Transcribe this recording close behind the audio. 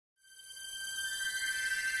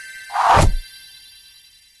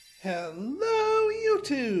Hello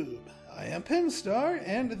YouTube! I am Pinstar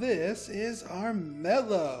and this is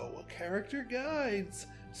Armello, Character Guides.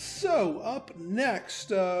 So, up next,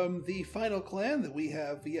 the final clan that we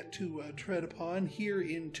have yet to tread upon here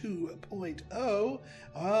in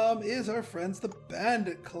 2.0 is our friends the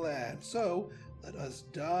Bandit Clan. So, let us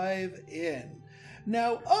dive in.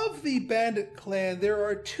 Now, of the Bandit Clan, there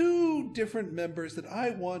are two different members that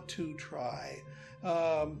I want to try.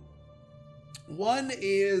 One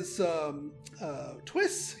is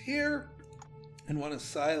Twiss here, and one is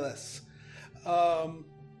Silas.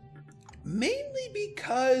 Mainly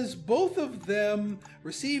because both of them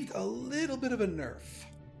received a little bit of a nerf,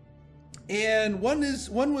 and one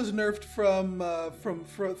was nerfed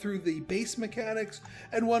through the base mechanics,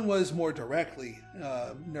 and one was more directly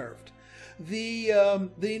nerfed. The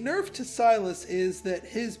nerf to Silas is that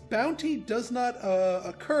his bounty does not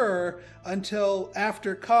occur until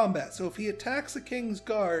after combat. So if he attacks a King's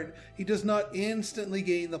Guard, he does not instantly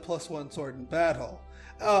gain the +1 sword in battle.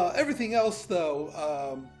 Everything else,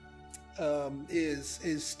 though,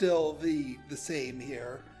 is still the same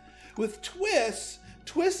here. With Twiss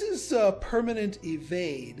is permanent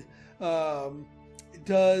evade.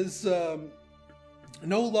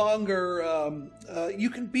 No longer, you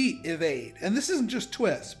can beat evade, and this isn't just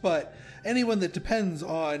Twiss, but anyone that depends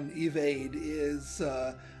on evade is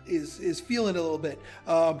feeling a little bit.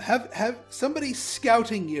 Have somebody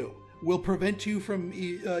scouting you will prevent you from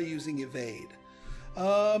using evade.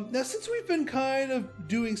 Now, since we've been kind of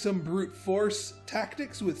doing some brute force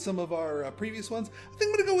tactics with some of our previous ones, I think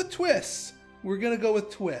I'm going to go with Twiss. We're going to go with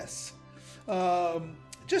Twiss,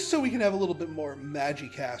 just so we can have a little bit more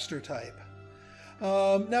Magicaster type.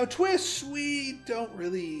 Now, Twiss, we don't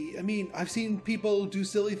really... I mean, I've seen people do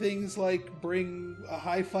silly things like bring a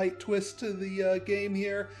high fight twist to the game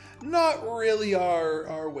here. Not really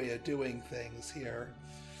our way of doing things here.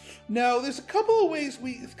 Now, there's a couple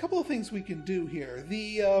of things we can do here.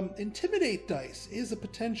 The Intimidate dice is a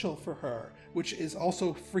potential for her, which is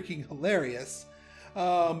also freaking hilarious.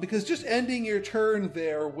 Because just ending your turn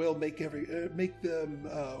there will make them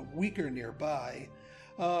weaker nearby.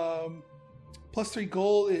 +3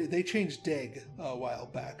 gold, they changed Dig a while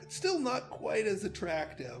back. It's still not quite as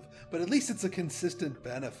attractive, but at least it's a consistent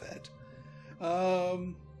benefit.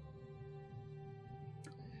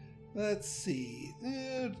 Let's see.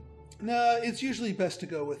 No, it's usually best to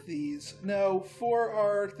go with these. Now, for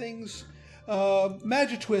our things,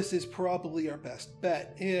 Magitwist is probably our best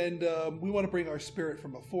bet, and we want to bring our spirit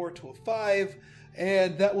from a 4 to a 5,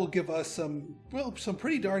 and that will give us some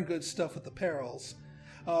pretty darn good stuff with the perils.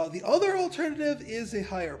 The other alternative is a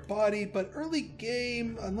higher body, but early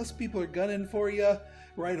game, unless people are gunning for you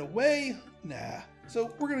right away, nah.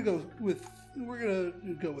 So we're gonna go with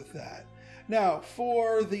that. Now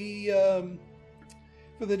for the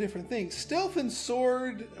different things, stealth and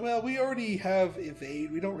sword. Well, we already have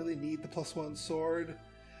evade. We don't really need the +1 sword.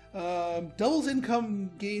 Doubles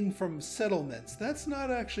income gain from settlements. That's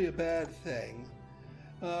not actually a bad thing.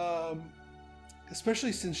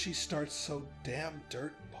 Especially since she starts so damn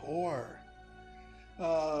dirt poor.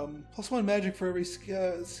 +1 magic for every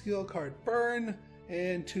skill card burn,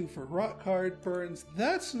 and 2 for rot card burns.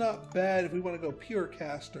 That's not bad if we want to go pure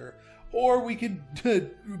caster. Or we could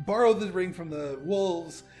borrow the ring from the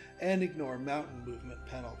wolves and ignore mountain movement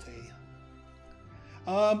penalty.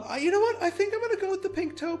 You know what? I think I'm going to go with the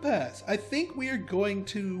pink topaz. I think we are going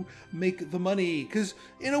to make the money, because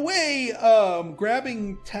in a way,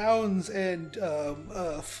 grabbing towns and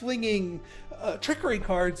flinging trickery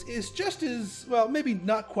cards is just as, well, maybe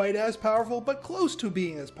not quite as powerful, but close to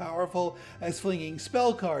being as powerful as flinging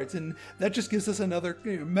spell cards, and that just gives us another,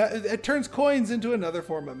 it turns coins into another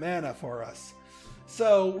form of mana for us.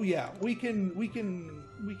 So yeah, we can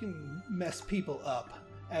mess people up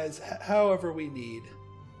as however we need.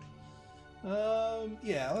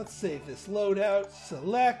 Yeah, let's save this loadout.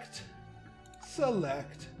 Select,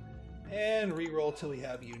 and reroll till we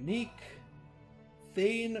have unique,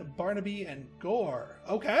 Thane, Barnaby, and Gore.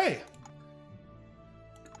 Okay,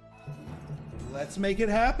 let's make it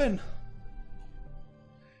happen.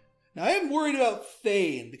 Now, I am worried about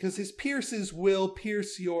Thane, because his pierces will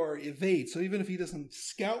pierce your evade, so even if he doesn't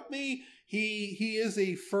scout me, he is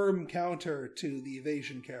a firm counter to the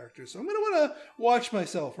evasion character. So I'm going to want to watch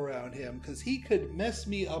myself around him, because he could mess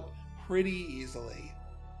me up pretty easily.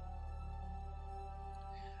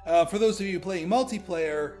 For those of you playing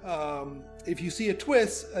multiplayer, if you see a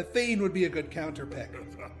Twiss, a Thane would be a good counter pick.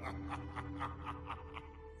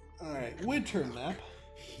 Alright, winter map.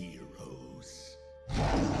 Heroes.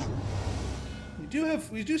 We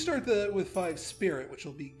do start with 5 spirit, which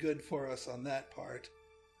will be good for us on that part.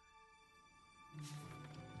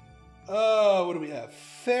 What do we have?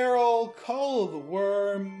 Feral, Call of the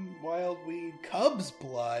Worm, Wildweed, Cub's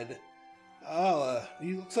Blood. Oh,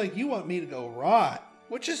 it looks like you want me to go Rot,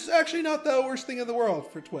 which is actually not the worst thing in the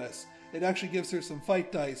world for Twiss. It actually gives her some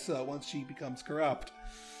fight dice once she becomes corrupt.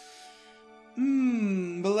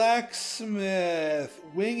 Blacksmith,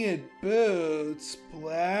 Winged Boots,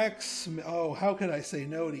 Blacksmith. Oh, how could I say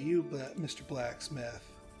no to you, Mr. Blacksmith?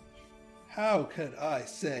 How could I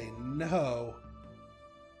say no?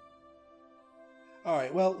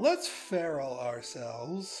 Alright, well, let's feral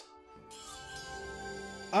ourselves.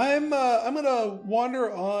 I'm gonna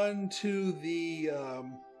wander on to the,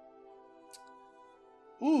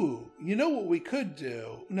 Ooh, you know what we could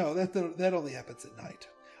do? No, that only happens at night.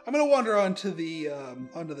 I'm gonna wander onto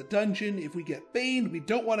the dungeon. If we get baned, we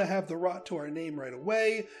don't want to have the rot to our name right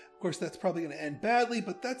away. Of course, that's probably gonna end badly,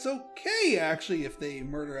 but that's okay, actually, if they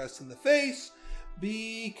murder us in the face,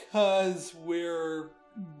 because we're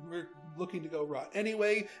looking to go rot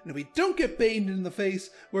anyway, and if we don't get baned in the face,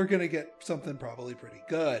 we're gonna get something probably pretty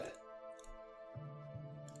good.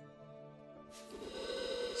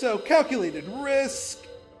 So, calculated risk.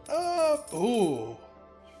 Oh.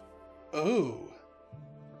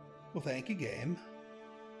 Well, thank you, game.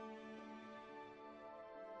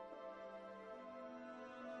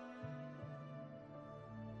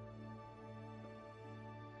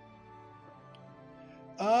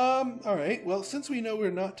 Alright, well, since we know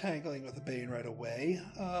we're not tangling with the Bane right away,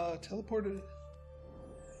 teleported...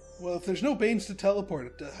 Well, if there's no Banes to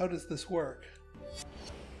teleport, how does this work?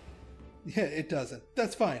 Yeah, it doesn't.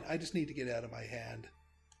 That's fine. I just need to get out of my hand.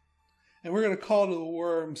 And we're going to call to the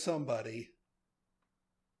worm somebody.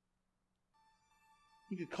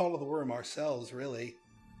 We could call to the worm ourselves, really.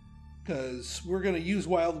 Because we're going to use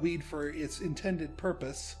Wildweed for its intended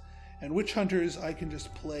purpose. And Witch Hunters I can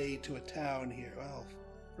just play to a town here. Well,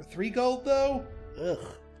 for 3 gold, though?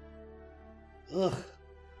 Ugh.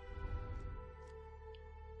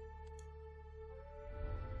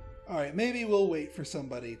 Alright, maybe we'll wait for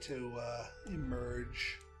somebody to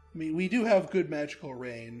emerge. I mean, we do have good magical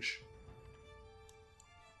range.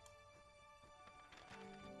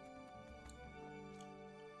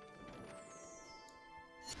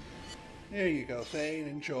 There you go, Thane.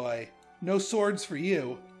 Enjoy. No swords for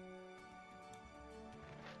you.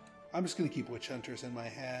 I'm just going to keep Witch Hunters in my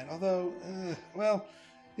hand. Although, well,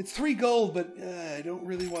 it's 3 gold, but I don't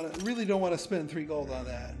really don't want to spend 3 gold on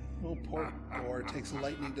that. Oh, poor Gore takes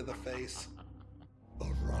lightning to the face.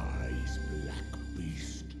 Arise, black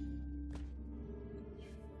beast.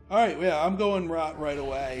 Alright, yeah, I'm going rot right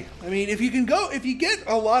away. I mean, if you get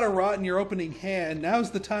a lot of rot in your opening hand,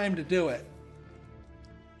 now's the time to do it.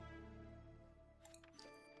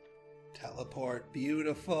 Teleport,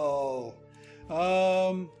 beautiful.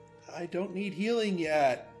 I don't need healing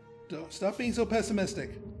yet. Don't stop being so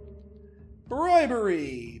pessimistic.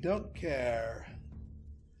 Bribery, don't care.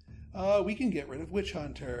 We can get rid of Witch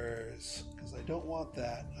Hunters because I don't want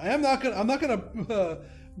that. I'm not gonna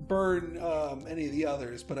burn any of the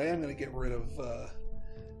others, but I am gonna get rid of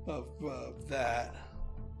that.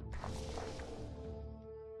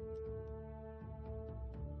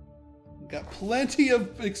 Got plenty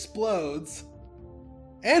of explodes,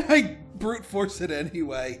 and I brute force it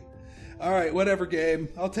anyway. All right, whatever, game.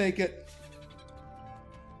 I'll take it.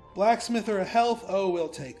 Blacksmith or a health? Oh, we'll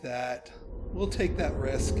take that. We'll take that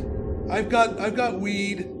risk. I've got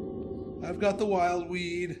weed. I've got the wild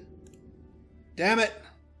weed. Damn it.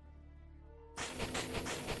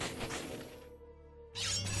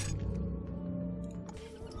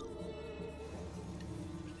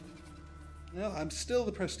 Well, I'm still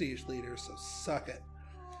the prestige leader, so suck it.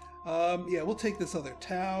 Yeah, we'll take this other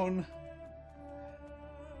town.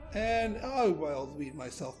 And I'll wild-weed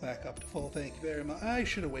myself back up to full, thank you very much. I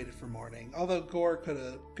should have waited for morning, although Gore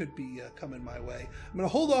could be coming my way. I'm going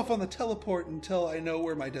to hold off on the teleport until I know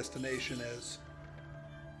where my destination is.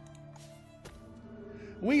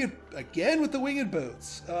 Winged, again with the winged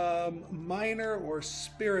boots. Minor or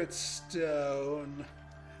spirit stone?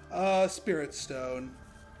 Spirit stone.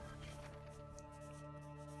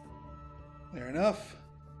 Fair enough.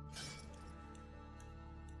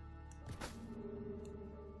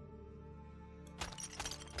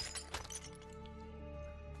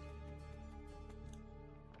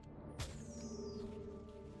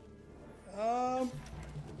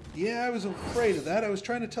 Yeah, I was afraid of that. I was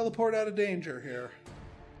trying to teleport out of danger here.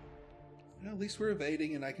 Well, at least we're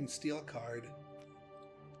evading and I can steal a card.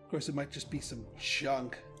 Of course, it might just be some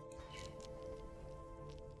junk.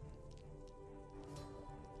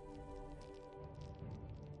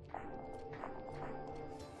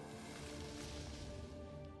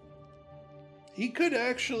 He could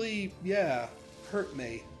actually, yeah, hurt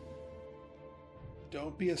me.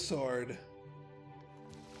 Don't be a sword.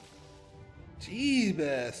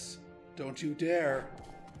 Jeebus! Don't you dare.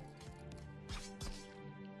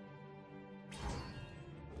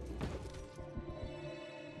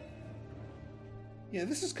 Yeah,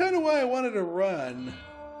 this is kind of why I wanted to run.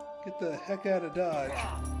 Get the heck out of Dodge.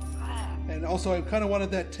 And also, I kind of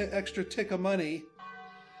wanted that extra tick of money.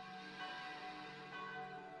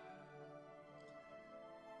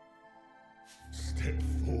 Step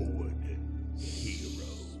forward, hero.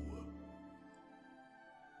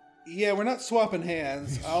 Yeah, we're not swapping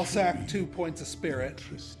hands. I'll sack 2 points of spirit.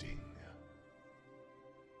 Interesting.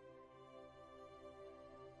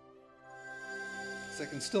 So I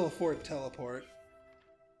can still afford teleport.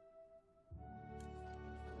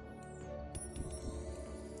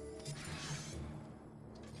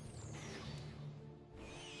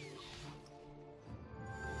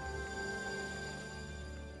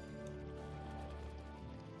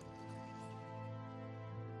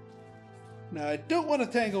 Now, I don't want to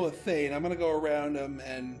tangle with Thane. I'm going to go around him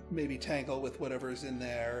and maybe tangle with whatever's in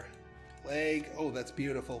there. Plague. Oh, that's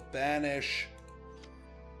beautiful. Banish.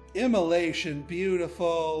 Immolation.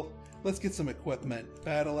 Beautiful. Let's get some equipment.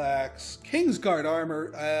 Battle Axe. Kingsguard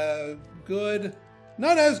armor. Good.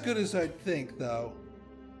 Not as good as I'd think, though.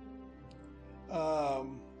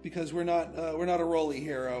 Because we're not a rolly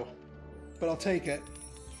hero. But I'll take it.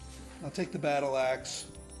 I'll take the Battle Axe.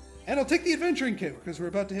 And I'll take the adventuring kit, because we're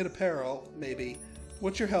about to hit a peril, maybe.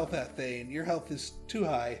 What's your health at, Thane? Your health is too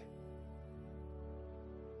high.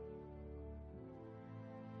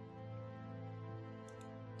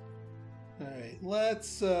 Alright,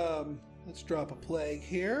 let's drop a plague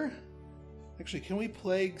here. Actually, can we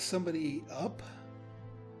plague somebody up?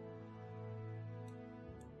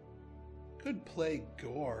 Could plague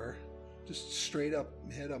Gore. Just straight up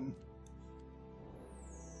hit him.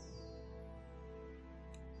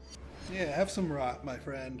 Yeah, have some rot, my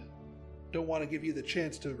friend. Don't want to give you the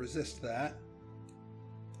chance to resist that.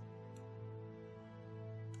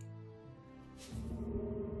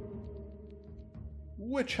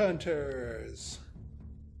 Witch Hunters!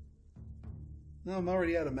 No, I'm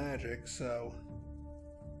already out of magic, so...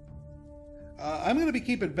 I'm going to be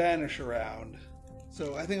keeping Banish around.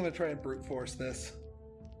 So I think I'm going to try and brute force this.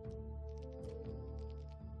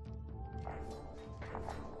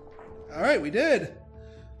 Alright, we did!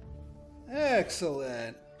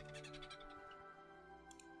 Excellent.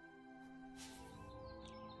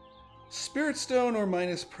 Spirit Stone or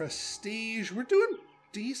minus Prestige. We're doing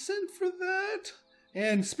decent for that.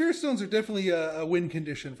 And Spirit Stones are definitely a win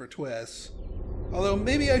condition for Twiss. Although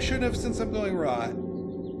maybe I shouldn't have since I'm going rot.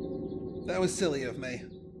 That was silly of me.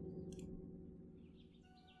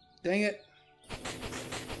 Dang it.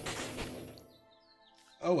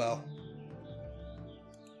 Oh well.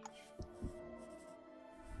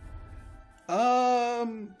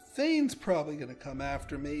 Thane's probably gonna come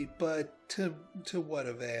after me, but to what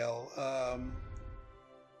avail?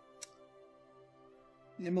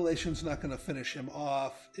 The Immolation's not gonna finish him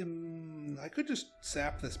off. I could just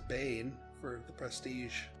sap this Bane for the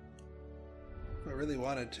prestige. If I really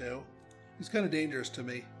wanted to. He's kind of dangerous to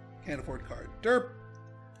me. Can't afford card. Derp!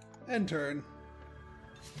 End turn.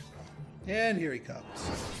 And here he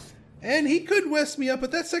comes. And he could west me up,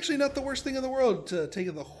 but that's actually not the worst thing in the world to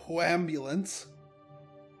take the whambulance.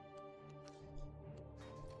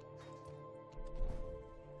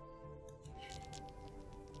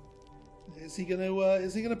 Is he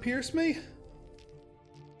gonna pierce me?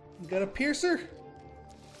 You got a piercer?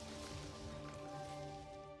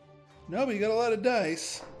 No, but you got a lot of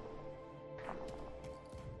dice.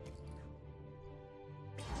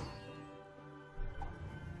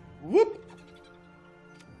 Whoop!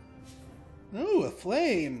 Oh, a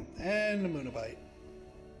flame and a moonabite.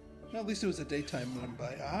 Well, at least it was a daytime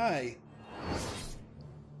moonabite. Aye.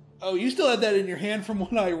 Oh, you still had that in your hand from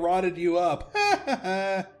when I rotted you up. Ha ha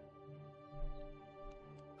ha.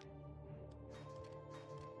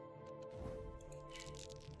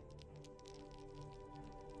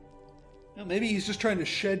 Well, maybe he's just trying to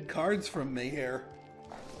shed cards from me here.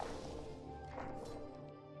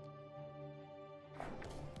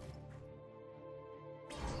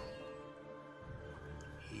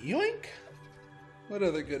 Yoink! What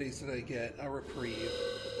other goodies did I get? A reprieve.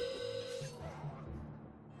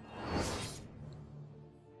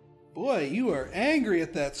 Boy, you are angry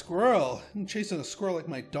at that squirrel. I'm chasing a squirrel like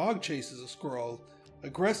my dog chases a squirrel.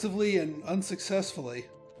 Aggressively and unsuccessfully.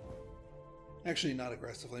 Actually, not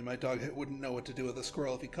aggressively. My dog wouldn't know what to do with a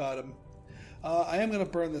squirrel if he caught him. I am going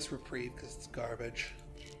to burn this reprieve because it's garbage.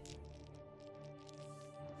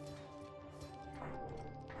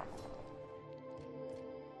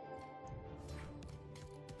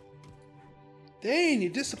 Dane, you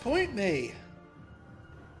disappoint me.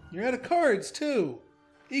 You're out of cards, too.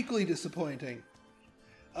 Equally disappointing.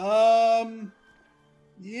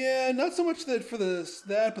 Yeah, not so much that for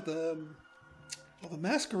that, but the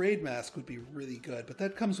masquerade mask would be really good, but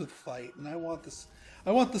that comes with fight, and I want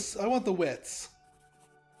the wits.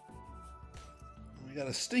 We got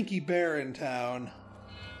a stinky bear in town.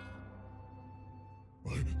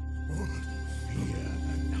 Fear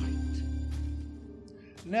the night.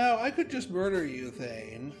 Now, I could just murder you,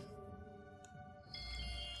 Thane.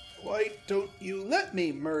 Why don't you let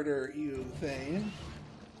me murder you, Thane?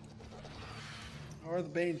 Or the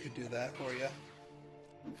Bane could do that for you.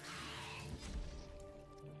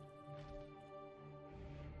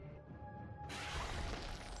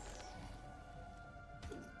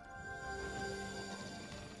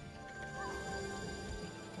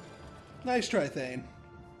 Nice try, Thane.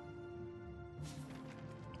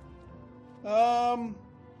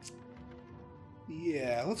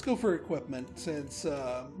 Yeah, let's go for equipment since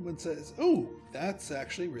one says, oh, that's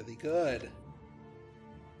actually really good.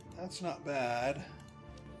 That's not bad.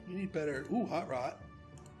 You need better. Ooh, hot rot.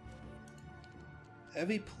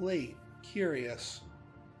 Heavy plate. Curious.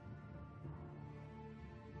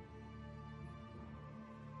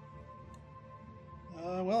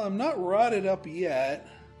 Well, I'm not rotted up yet.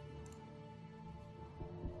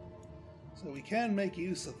 So we can make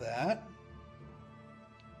use of that.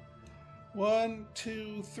 1,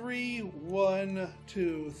 2, 3. 1,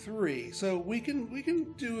 2, 3. So we can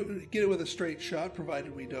get it with a straight shot,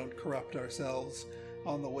 provided we don't corrupt ourselves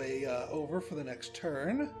on the way over for the next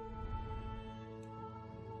turn.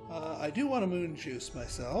 I do want to moon juice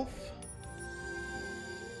myself.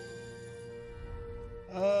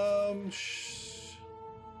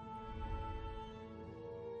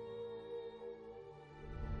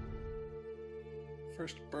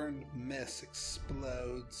 First burned miss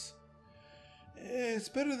explodes. It's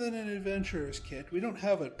better than an adventurer's kit. We don't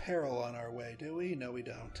have a peril on our way, do we? No, we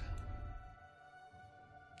don't.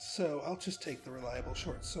 So I'll just take the reliable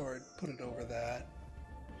short sword, put it over that.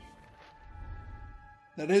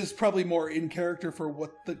 That is probably more in character for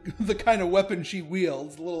what the kind of weapon she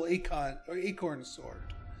wields, the little acorn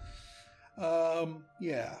sword.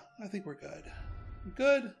 Yeah, I think we're good.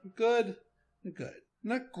 Good.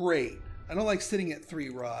 Not great. I don't like sitting at 3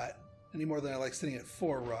 rot any more than I like sitting at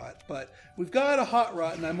 4 rot, but we've got a hot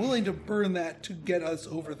rot, and I'm willing to burn that to get us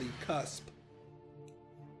over the cusp.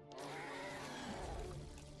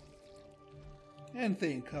 And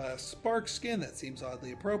think spark skin, that seems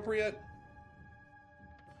oddly appropriate.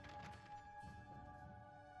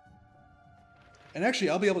 And actually,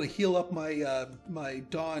 I'll be able to heal up my my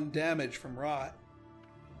dawn damage from rot.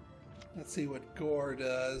 Let's see what gore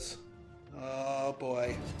does. Oh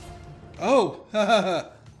boy.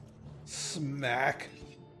 Oh! Smack.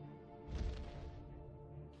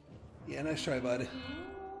 Yeah, nice try, bud.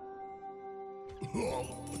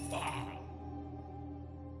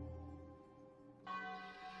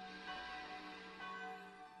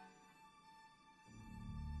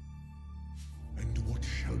 And what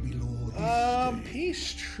shall be law this day?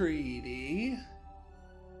 Peace treaty.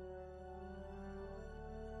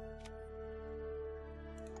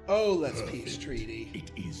 Oh, let's peace treaty.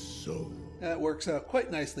 It is so. That works out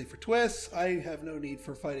quite nicely for Twiss. I have no need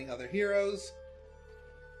for fighting other heroes.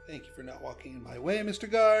 Thank you for not walking in my way, Mr.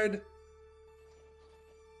 Guard.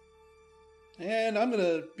 And I'm going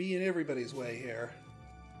to be in everybody's way here.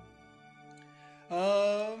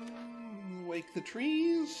 Wake the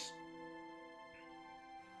trees.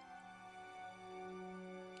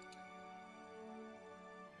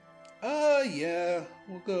 Yeah,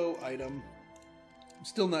 we'll go item. I'm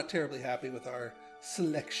still not terribly happy with our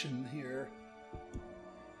selection here.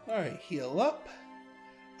 Alright, heal up.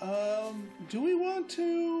 Do we want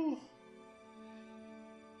to...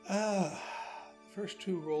 first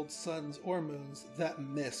 2 rolled suns or moons, that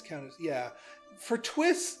miss counted. Yeah. For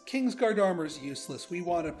Twiss, Kingsguard armor is useless. We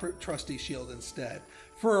want a trusty shield instead.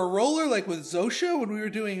 For a roller, like with Zosha, when we were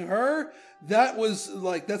doing her, that was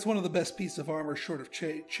like, that's one of the best pieces of armor short of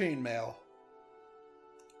chainmail.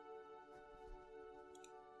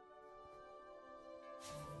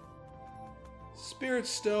 Spirit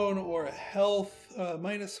Stone or a health,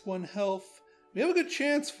 -1 health. We have a good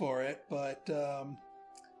chance for it, but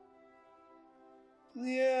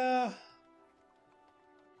yeah.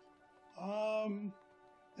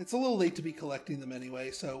 It's a little late to be collecting them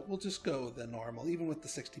anyway, so we'll just go the normal, even with the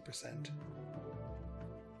 60%.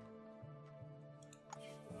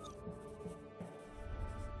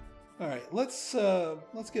 Alright, let's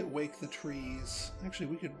get Wake the Trees. Actually,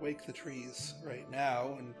 we could Wake the Trees right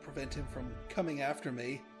now and prevent him from coming after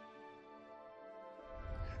me.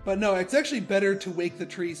 But no, it's actually better to wake the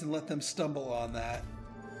trees and let them stumble on that.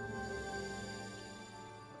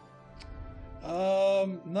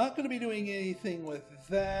 Not going to be doing anything with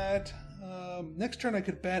that. Next turn I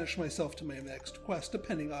could banish myself to my next quest,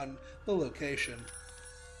 depending on the location.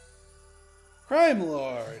 Crime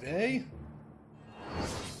Lord, eh?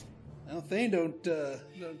 Well, they don't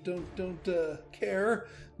care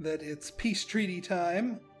that it's peace treaty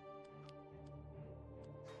time.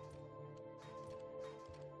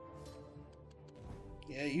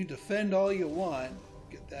 Yeah, you defend all you want.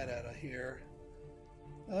 Get that out of here.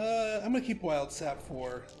 I'm gonna keep wild sap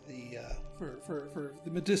for the for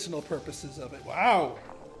the medicinal purposes of it. Wow,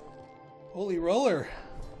 holy roller!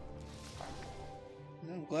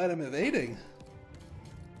 I'm glad I'm evading.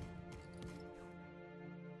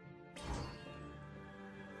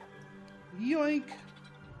 Yoink!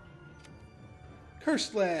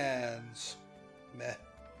 Cursed lands. Meh.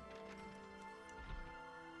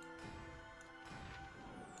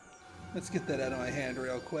 Let's get that out of my hand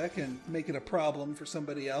real quick and make it a problem for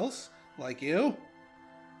somebody else, like you.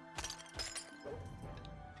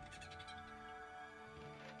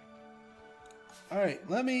 Alright,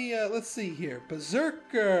 let's see here.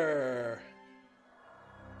 Berserker!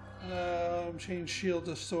 Change shield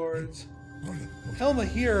to swords. Helm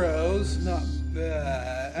of Heroes, not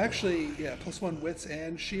bad. Actually, yeah, +1 wits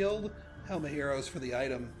and shield. Helm of Heroes for the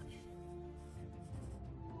item.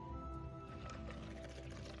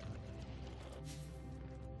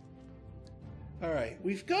 Alright,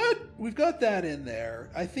 we've got that in there.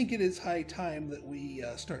 I think it is high time that we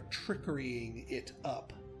start trickerying it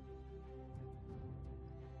up.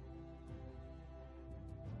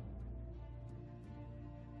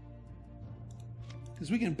 Because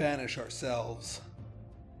we can banish ourselves.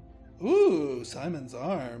 Ooh, Simon's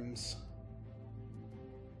Arms.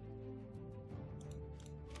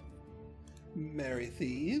 Merry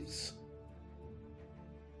Thieves.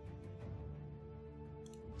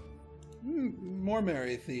 More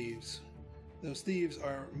merry thieves. Those thieves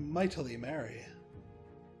are mightily merry.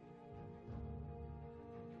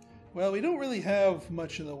 Well, we don't really have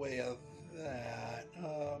much in the way of that.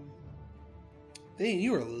 Dane,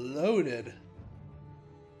 you are loaded.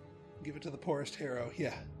 Give it to the poorest hero.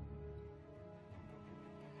 Yeah.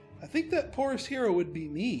 I think that poorest hero would be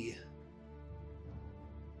me.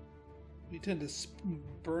 We tend to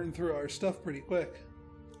burn through our stuff pretty quick.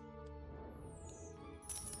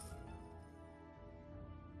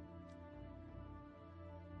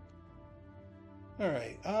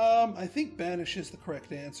 Alright, I think banish is the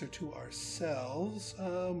correct answer to ourselves.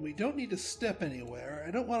 We don't need to step anywhere.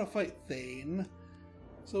 I don't want to fight Thane,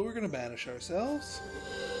 so we're going to banish ourselves.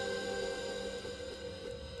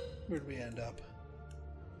 Where'd we end up?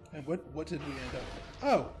 And what did we end up?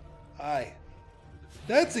 Oh, aye.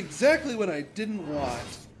 That's exactly what I didn't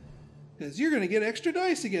want. Because you're going to get extra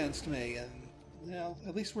dice against me, and, well,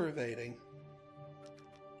 at least we're evading.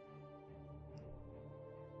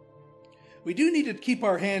 We do need to keep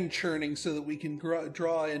our hand churning so that we can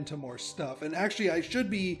draw into more stuff. And actually, I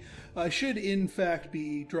should in fact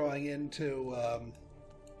be drawing into,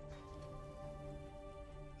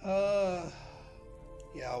 yeah,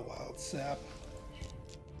 wild sap.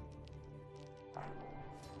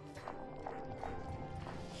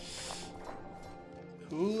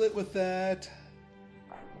 Cool it with that.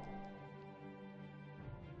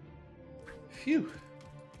 Phew.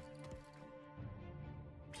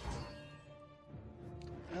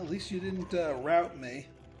 Well, at least you didn't rout me.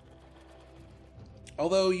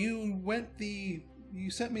 Although you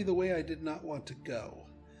sent me the way I did not want to go.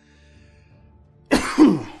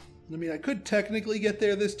 I mean, I could technically get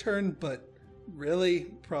there this turn, but really,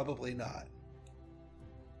 probably not.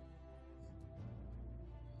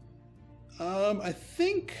 I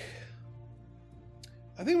think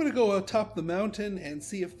I'm going to go atop the mountain and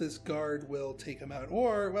see if this guard will take him out.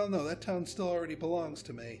 Or, well, no, that town still already belongs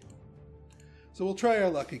to me. So we'll try our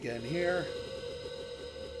luck again here.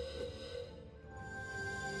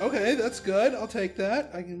 Okay, that's good. I'll take that.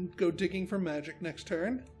 I can go digging for magic next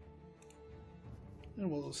turn. And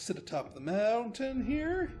we'll sit atop the mountain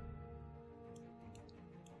here.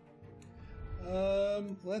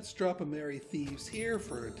 Let's drop a Merry Thieves here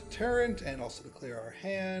for a deterrent and also to clear our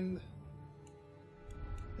hand.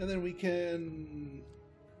 And then we can...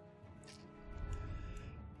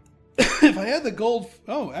 if I had the gold...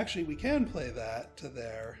 Oh, actually, we can play that to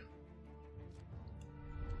there.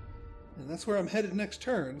 And that's where I'm headed next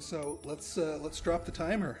turn, so let's drop the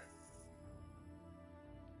timer.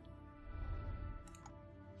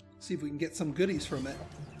 See if we can get some goodies from it.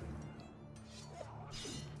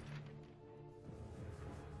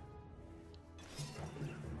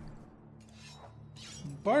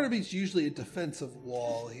 Barnaby's usually a defensive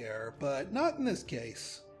wall here, but not in this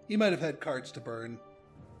case. He might have had cards to burn.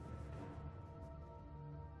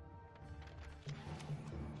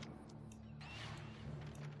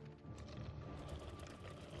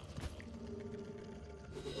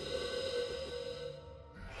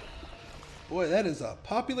 Boy, that is a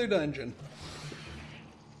popular dungeon.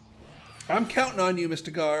 I'm counting on you,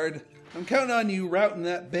 Mr. Guard. I'm counting on you routing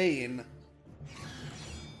that Bane.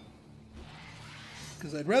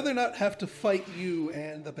 Because I'd rather not have to fight you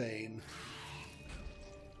and the Bane.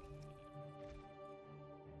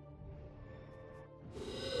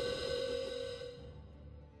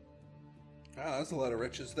 Ah, that's a lot of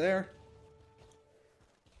riches there.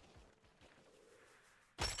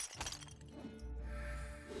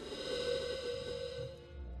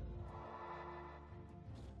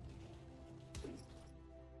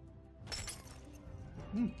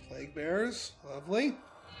 Plague bears, lovely.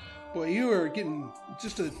 Boy, you are getting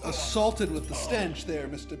just assaulted with the stench there,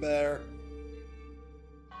 Mr. Bear.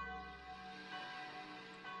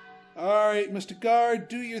 Alright, Mr. Guard,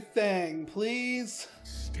 do your thing, please.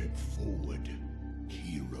 Step forward,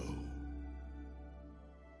 hero.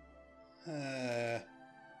 Well,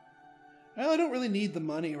 I don't really need the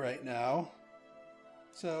money right now.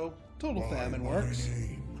 So, total famine works. My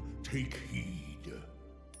name, take heed.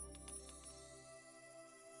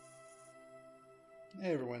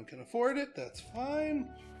 Everyone can afford it, that's fine.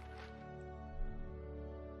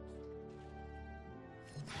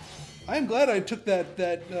 I'm glad I took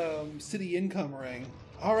that city income ring.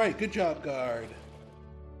 Alright, good job, Guard.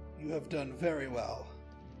 You have done very well.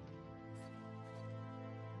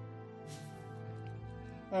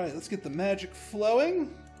 Alright, let's get the magic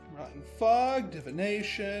flowing. Rotten Fog,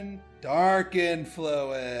 Divination, Dark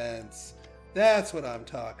Influence. That's what I'm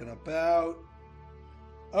talking about.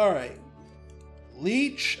 Alright.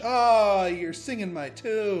 Leech? Ah, you're singing my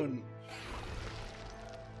tune.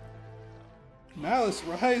 Malice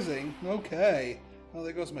Rising? Okay. Well,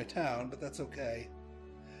 there goes my town, but that's okay.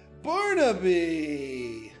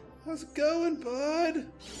 Barnaby! How's it going, bud?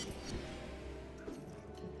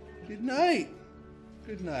 Good night.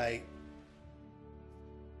 Good night.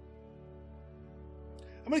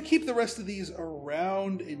 I'm going to keep the rest of these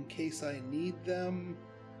around in case I need them.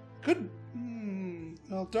 Could...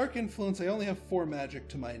 well, Dark Influence, I only have 4 magic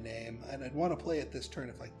to my name, and I'd want to play it this turn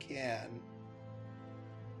if I can.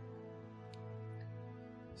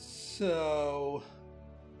 So...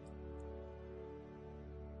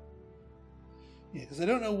 yeah, because I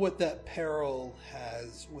don't know what that peril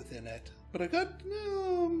has within it. But I got,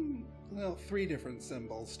 well, 3 different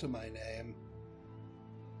symbols to my name.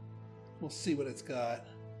 We'll see what it's got.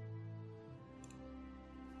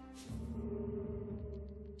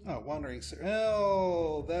 Oh, Wandering Sir.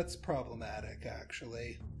 Oh, that's problematic,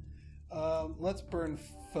 actually. Let's burn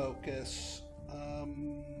Focus,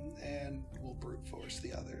 and we'll brute force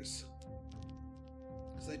the others.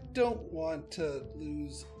 Because I don't want to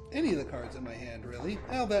lose any of the cards in my hand, really.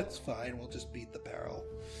 Well, that's fine. We'll just beat the peril.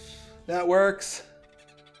 That works.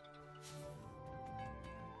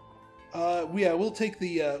 Yeah, we'll take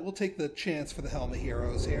the chance for the Helm of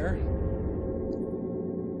Heroes here.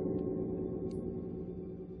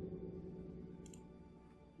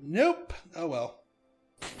 Nope. Oh well.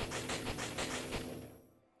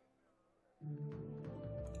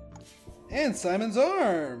 And Simon's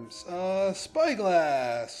Arms.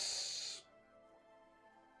 Spyglass.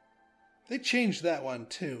 They changed that one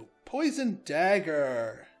too. Poison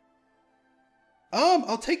Dagger.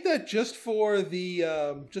 I'll take that just for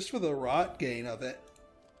the rot gain of it.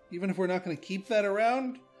 Even if we're not going to keep that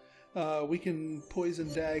around, we can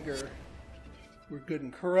Poison Dagger. We're good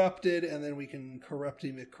and corrupted, and then we can corrupt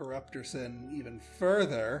him at Corrupterson even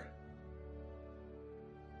further.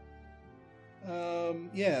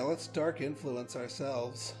 Yeah, let's Dark Influence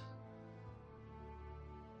ourselves.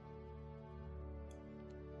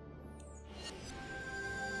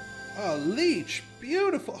 Oh, Leech!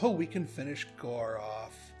 Beautiful! Oh, we can finish Gore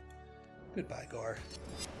off. Goodbye, Gore.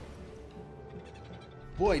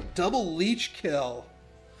 Boy, double Leech kill.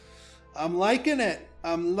 I'm liking it.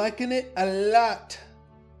 I'm liking it a lot.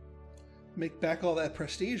 Make back all that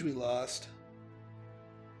prestige we lost.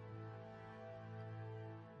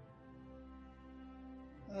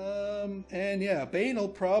 And yeah, Bane will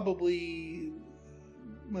probably...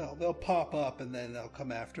 well, they'll pop up and then they'll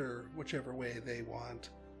come after whichever way they want.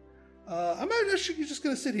 I'm actually just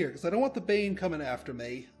going to sit here because I don't want the Bane coming after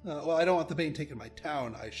me. Well, I don't want the Bane taking my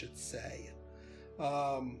town, I should say.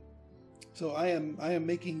 So I am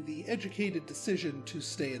making the educated decision to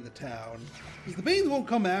stay in the town. Because the Banes won't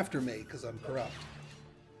come after me because I'm corrupt.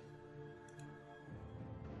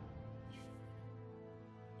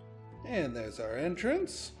 And there's our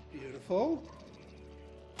entrance. Beautiful.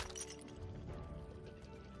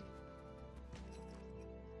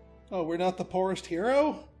 Oh, we're not the poorest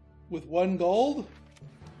hero? With 1 gold?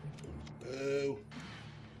 Boo.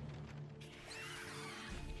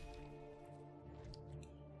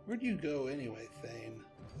 Where'd you go anyway, Thane?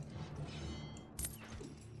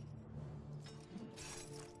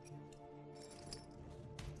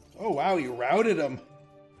 Oh wow, you routed him.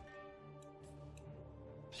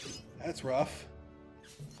 That's rough.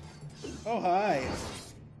 Oh hi.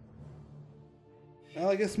 Well,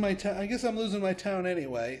 I guess I'm losing my town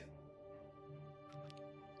anyway.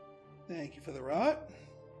 Thank you for the rot.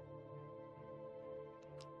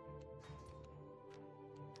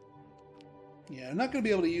 Yeah, I'm not going to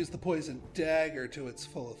be able to use the poison dagger to its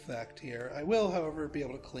full effect here. I will, however, be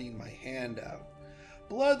able to clean my hand out.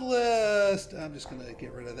 Bloodlust! I'm just going to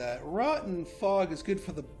get rid of that. Rotten fog is good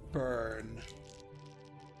for the burn.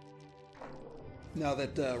 Now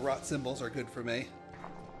that rot symbols are good for me.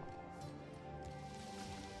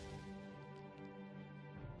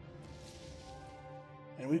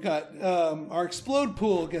 And we've got our explode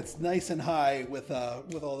pool gets nice and high with all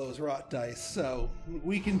those rot dice, so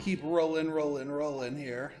we can keep rolling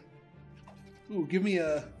here. Ooh, give me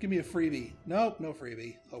a freebie. Nope, no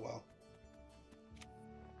freebie. Oh well.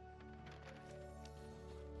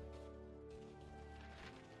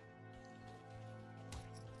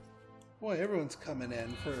 Boy, everyone's coming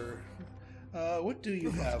in for. What do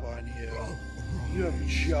you have on you? You have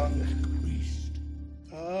junk.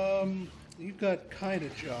 You've got kind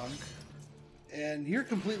of junk. And you're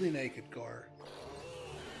completely naked, Gore.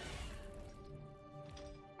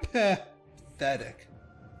 Pathetic.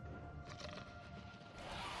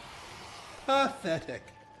 Pathetic.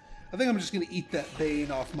 I think I'm just going to eat that Bane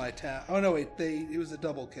off my town. Oh, no, wait. It was a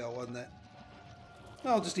double kill, wasn't it?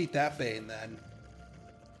 I'll just eat that Bane, then.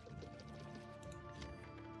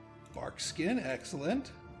 Bark skin, excellent.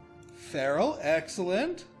 Feral,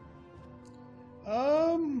 excellent.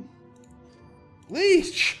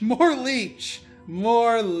 Leech! More leech!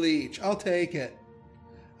 More leech. I'll take it.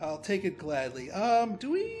 I'll take it gladly.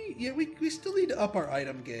 Do we... Yeah, we still need to up our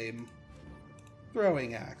item game.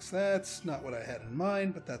 Throwing axe. That's not what I had in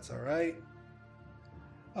mind, but that's alright.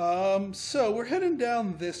 So we're heading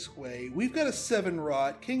down this way. We've got a 7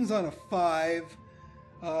 rot. King's on a 5.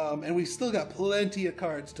 And we've still got plenty of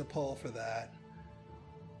cards to pull for that.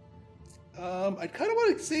 I'd kind of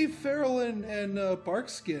want to save Feral and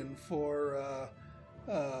Barkskin for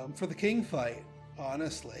the king fight,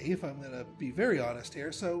 honestly, if I'm going to be very honest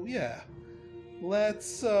here. So, yeah.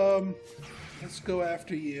 Let's go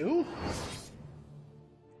after you.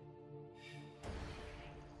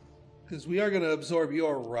 Because we are going to absorb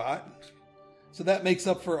your rot. So that makes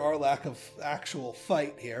up for our lack of actual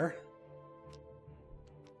fight here.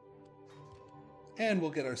 And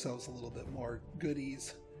we'll get ourselves a little bit more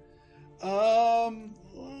goodies. You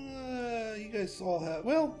guys all have...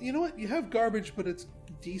 Well, you know what? You have garbage, but it's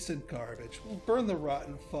decent garbage. We'll burn the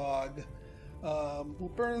rotten fog.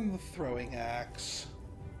 We'll burn the throwing axe.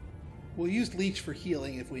 We'll use leech for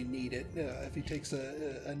healing if we need it. If he takes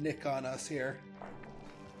a nick on us here.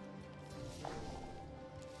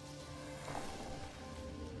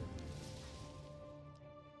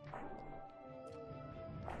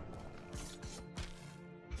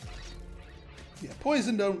 Yeah,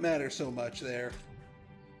 poison don't matter so much there.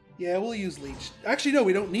 Yeah, we'll use leech. Actually, no,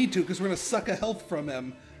 we don't need to, because we're going to suck a health from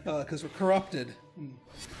him, because we're corrupted.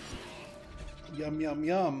 Yum, yum,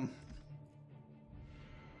 yum.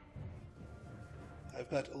 I've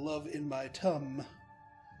got love in my tum.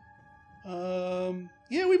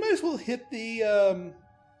 Yeah, we might as well hit the,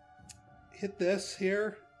 hit this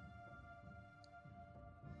here.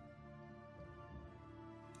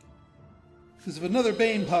 Because if another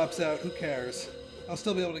Bane pops out, who cares? I'll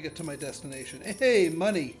still be able to get to my destination. Hey,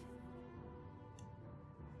 money!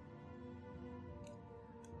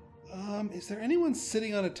 Is there anyone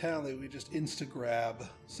sitting on a town that we just insta-grab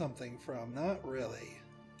something from? Not really.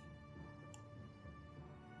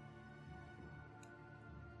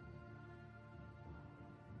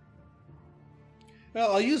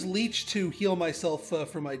 Well, I'll use Leech to heal myself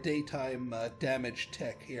for my daytime damage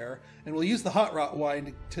tick here. And we'll use the Hot Rot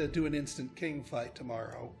Wine to do an instant king fight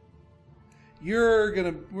tomorrow. We're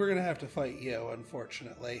gonna have to fight you,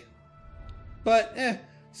 unfortunately. But,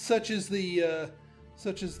 such is the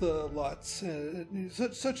lots,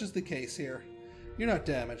 such is the case here. You're not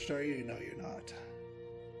damaged, are you? No, you're not.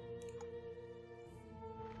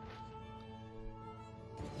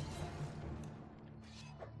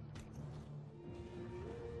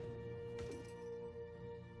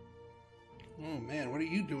 Oh man, what are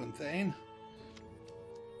you doing, Thane?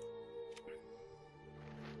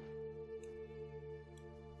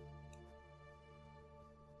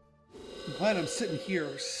 Glad I'm sitting here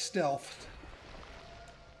stealthed.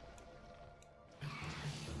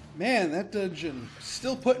 Man, that dungeon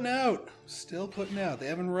still putting out. Still putting out. They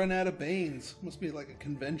haven't run out of Banes. Must be like a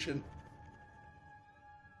convention.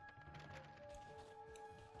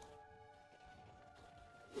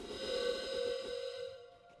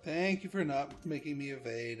 Thank you for not making me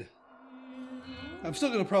evade. I'm still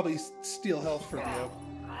going to probably steal health from you.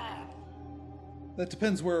 That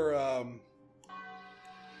depends where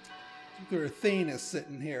Thane is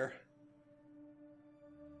sitting here.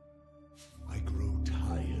 I grow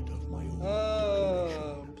tired of my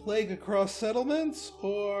own Plague across settlements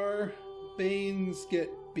or Banes get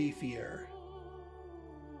beefier?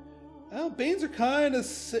 Well, Banes are kind of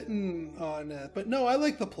sitting on it, but no, I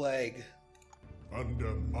like the Plague.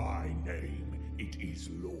 Under my name, it is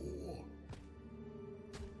law.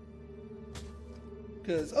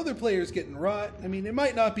 Because other players getting rot. I mean, it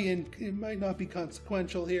might not be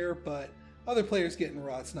consequential here, but other players getting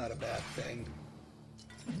rot's not a bad thing.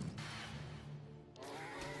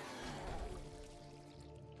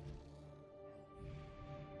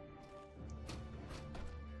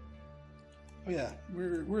 Oh yeah,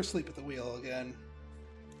 we're asleep at the wheel again.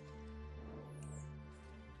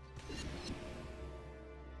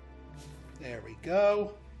 There we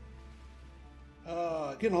go.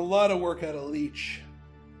 Getting a lot of work out of Leech.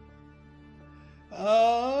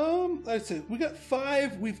 Let's see. We got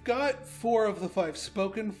 5. We've got 4 of the 5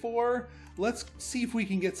 spoken for. Let's see if we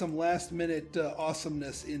can get some last minute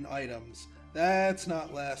awesomeness in items. That's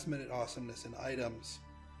not last minute awesomeness in items.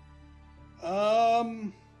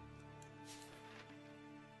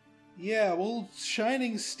 Yeah, we'll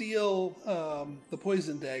Shining Steel the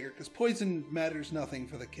Poison Dagger, because poison matters nothing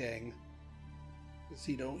for the king. Because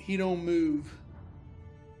he don't move.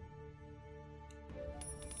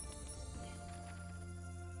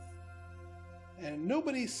 And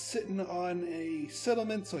nobody's sitting on a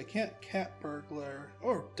settlement, so I can't cat burglar.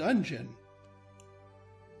 Or dungeon.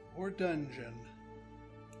 Or dungeon.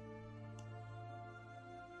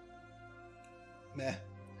 Meh.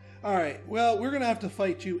 Alright, well, we're going to have to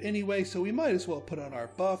fight you anyway, so we might as well put on our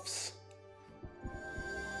buffs.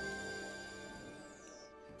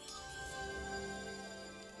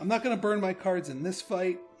 I'm not going to burn my cards in this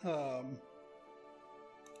fight.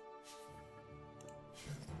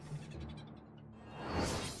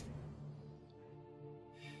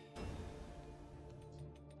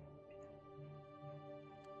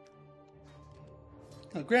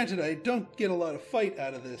 Now, granted, I don't get a lot of fight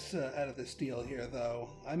out of this deal here, though.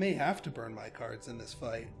 I may have to burn my cards in this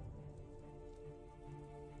fight.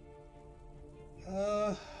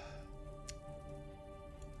 We'll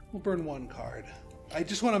burn 1 card. I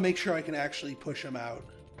just want to make sure I can actually push him out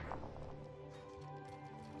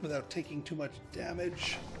without taking too much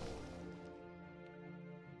damage.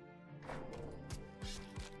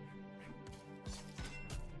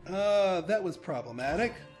 That was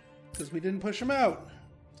problematic because we didn't push him out.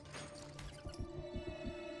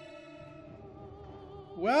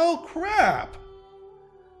 Well, crap!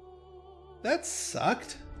 That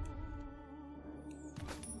sucked.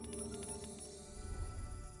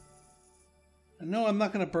 No, I'm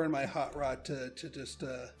not going to burn my hot rod to just...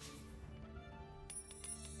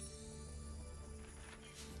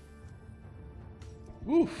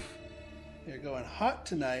 Oof! You're going hot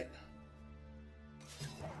tonight.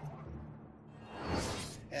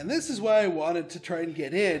 And this is why I wanted to try and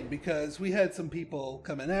get in, because we had some people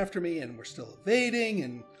coming after me and we're still evading,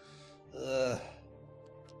 and...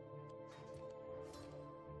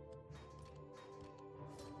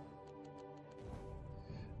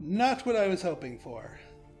 Not what I was hoping for.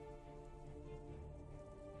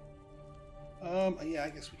 Yeah, I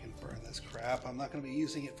guess we can burn this crap. I'm not going to be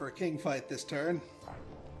using it for a king fight this turn.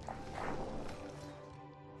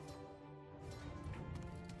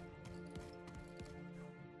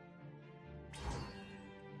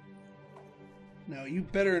 Now, you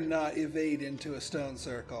better not evade into a stone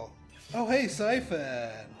circle. Oh, hey,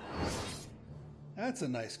 Siphon! That's a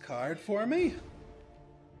nice card for me.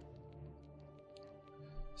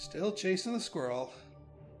 Still chasing the squirrel.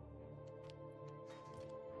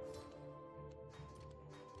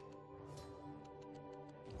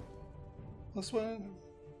 Plus 1.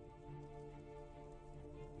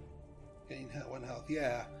 Gain 1 health.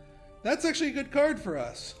 Yeah. That's actually a good card for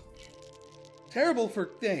us. Terrible for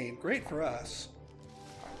Dane. Great for us.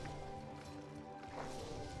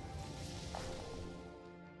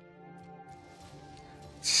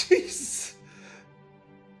 Jeez.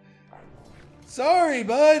 Sorry,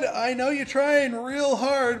 bud. I know you're trying real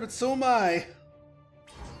hard, but so am I.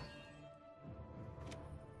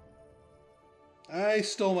 I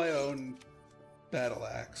stole my own battle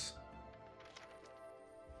axe.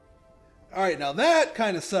 Alright, now that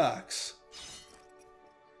kind of sucks.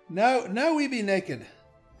 Now we be naked.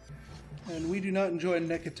 And we do not enjoy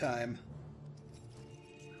naked time.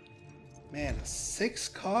 Man, a 6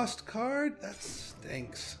 cost card? That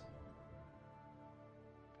stinks.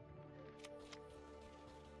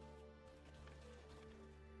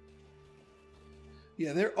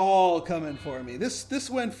 Yeah, they're all coming for me. This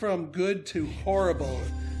went from good to horrible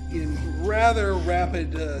in rather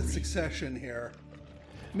rapid succession here.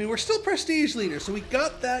 I mean, we're still prestige leaders, so we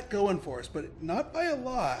got that going for us, but not by a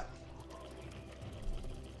lot.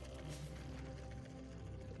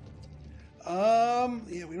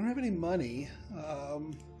 Yeah, we don't have any money.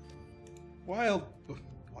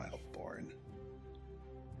 Wildborn.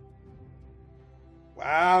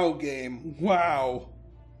 Wow, game. Wow.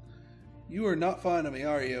 You are not fond of me,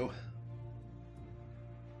 are you?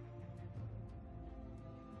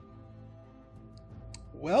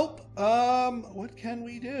 Welp, what can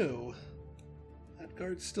we do? That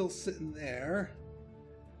guard's still sitting there.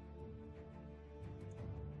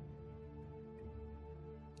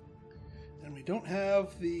 And we don't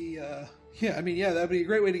have the, yeah, I mean, yeah, that'd be a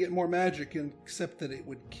great way to get more magic, except that it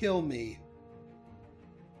would kill me.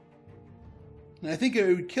 And I think it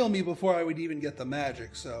would kill me before I would even get the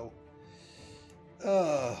magic, so...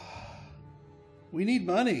 we need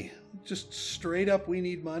money. Just straight up, we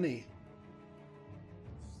need money.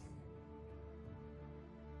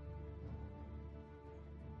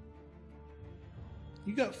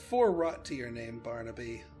 You got 4 rot to your name,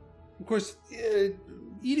 Barnaby. Of course,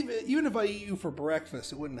 even if I eat you for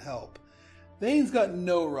breakfast, it wouldn't help. Vane's got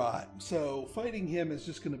no rot, so fighting him is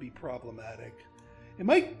just going to be problematic. It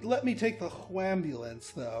might let me take the Whambulance,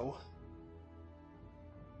 though.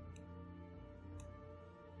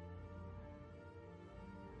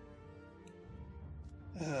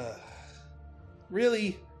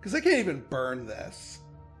 Really? Because I can't even burn this.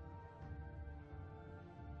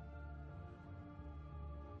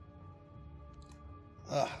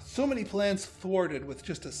 So many plans thwarted with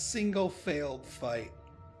just a single failed fight.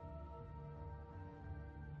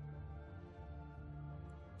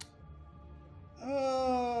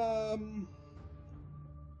 I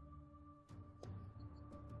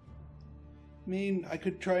mean, I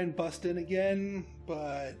could try and bust in again,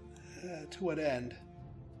 but to what end?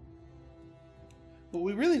 What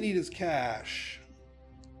we really need is cash.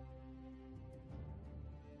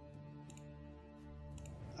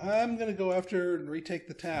 I'm going to go after and retake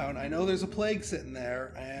the town. I know there's a plague sitting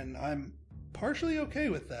there, and I'm partially okay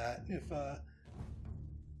with that. If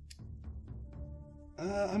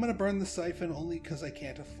I'm going to burn the siphon only because I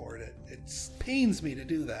can't afford it. It pains me to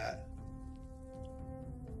do that.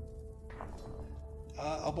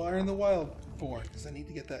 I'll burn the Wildborn because I need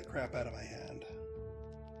to get that crap out of my hand.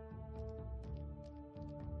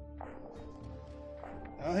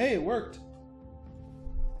 Oh, hey, it worked.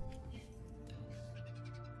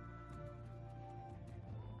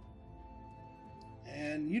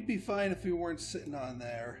 And you'd be fine if you weren't sitting on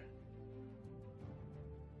there.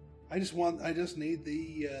 I just need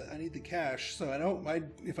the I need the cash, so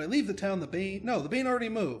if I leave the town, the Bane already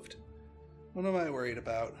moved. What am I worried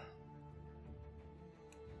about?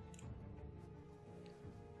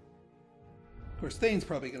 Of course, Thane's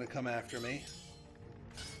probably going to come after me.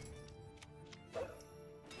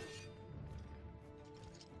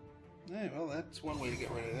 Hey, well, that's one way to get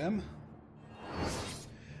rid of him.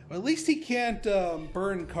 Well, at least he can't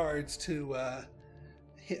burn cards to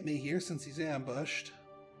hit me here since he's ambushed.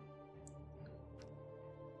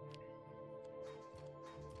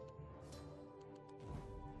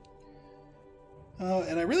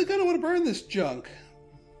 And I really kind of want to burn this junk.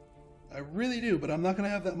 I really do, but I'm not going to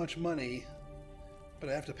have that much money. But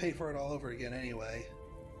I have to pay for it all over again anyway.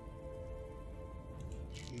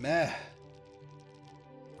 Meh.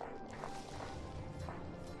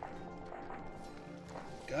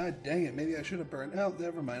 God dang it, maybe I should have burned. Oh,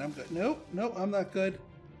 never mind, I'm good. Nope, I'm not good.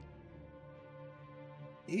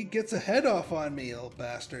 He gets a head off on me, little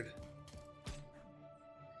bastard.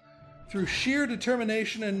 Through sheer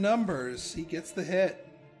determination and numbers, he gets the hit.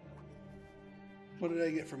 What did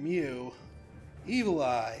I get from you? Evil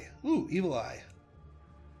Eye. Ooh, Evil Eye.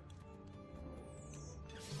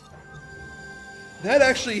 That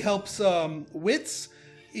actually helps. Wits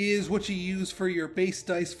is what you use for your base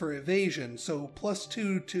dice for evasion. So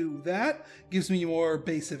 +2 to that gives me more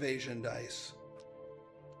base evasion dice.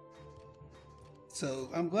 So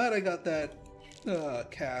I'm glad I got that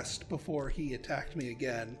cast before he attacked me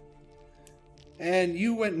again. And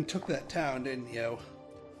you went and took that town, didn't you?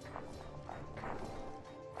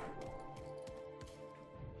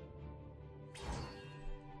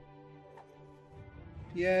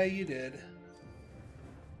 Yeah, you did.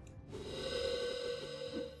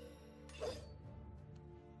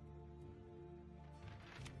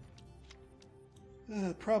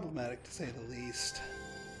 Problematic to say the least.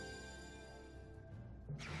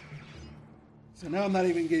 So now I'm not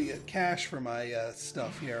even getting cash for my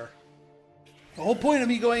stuff here. The whole point of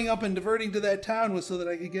me going up and diverting to that town was so that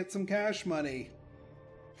I could get some cash money.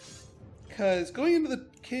 Because going into the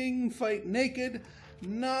king fight naked,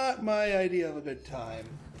 not my idea of a good time.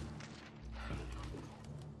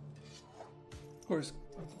 Of course,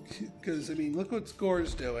 because, I mean, look what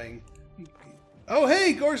Gore's doing. Oh,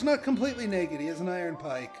 hey, Gore's not completely naked. He has an iron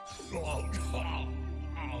pike.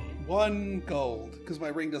 1 gold, because my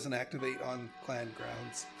ring doesn't activate on clan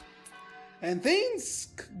grounds. And Thane's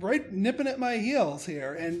right nipping at my heels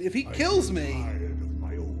here, and if he kills me... I'm tired of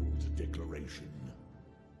my old declaration.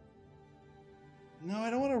 No, I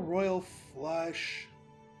don't want a royal flush.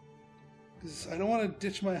 Because I don't want to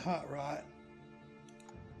ditch my hot rot.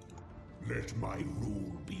 Let my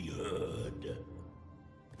rule be heard.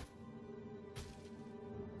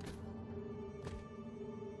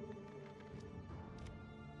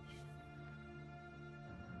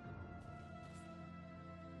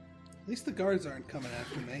 At least the guards aren't coming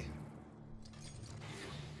after me.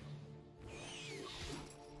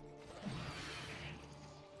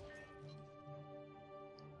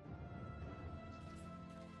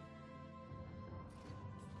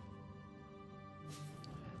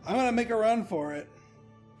 I'm gonna make a run for it.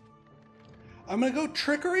 I'm gonna go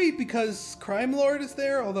Trickery because Crime Lord is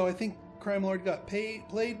there, although I think Crime Lord got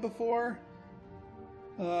played before.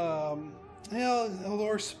 Or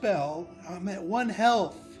Spell. I'm at 1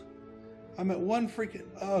 health. I'm at 1 freaking...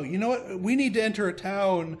 Oh, you know what? We need to enter a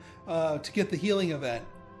town to get the healing event.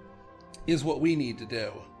 Is what we need to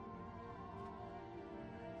do.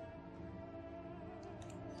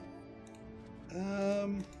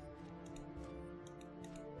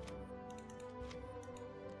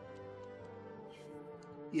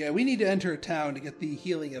 Yeah, we need to enter a town to get the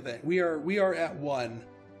healing event. We are at 1.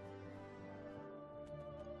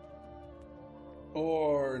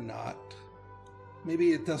 Or not.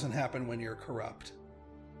 Maybe it doesn't happen when you're corrupt.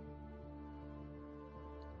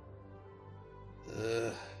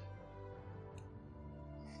 Ugh.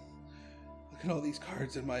 Look at all these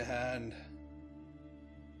cards in my hand.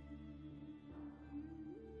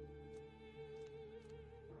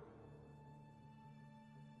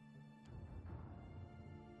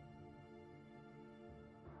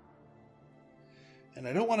 And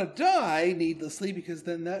I don't want to die needlessly because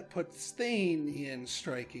then that puts Thane in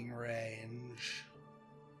striking range.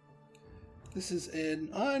 This is an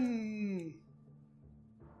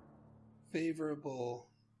unfavorable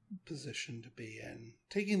position to be in.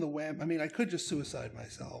 Taking the wham... I mean, I could just suicide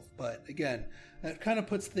myself, but again, that kind of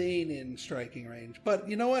puts Thane in striking range. But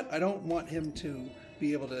you know what? I don't want him to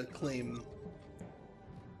be able to claim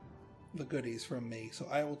the goodies from me, so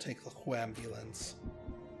I will take the Whambulance.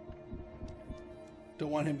 Don't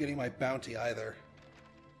want him getting my bounty either.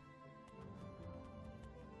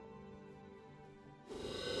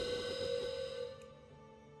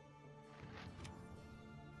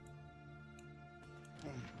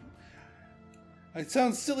 It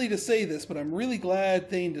sounds silly to say this, but I'm really glad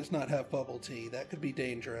Thane does not have bubble tea. That could be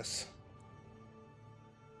dangerous.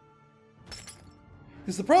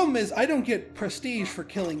 Because the problem is, I don't get prestige for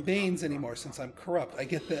killing Banes anymore since I'm corrupt.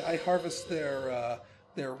 I harvest their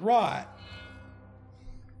rot.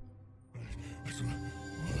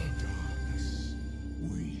 Darkness,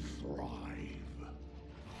 we thrive.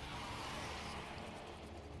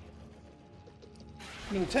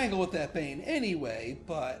 I'm going to tangle with that Bane anyway,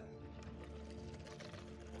 but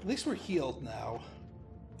at least we're healed now.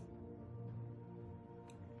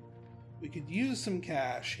 We could use some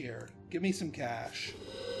cash here. Give me some cash.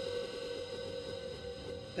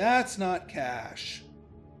 That's not cash.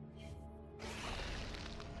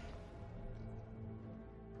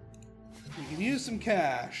 We can use some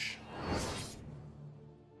cash.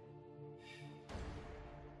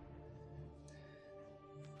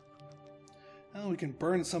 Well, we can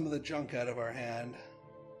burn some of the junk out of our hand.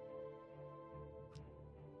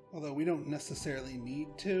 Although we don't necessarily need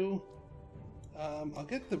to. I'll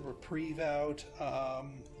get the Reprieve out.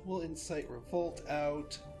 We'll Incite Revolt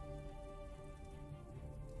out.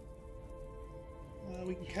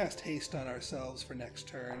 We can cast Haste on ourselves for next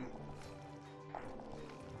turn.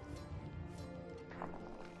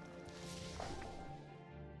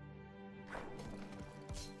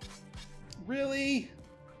 Really?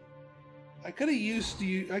 I could have used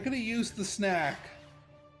the snack.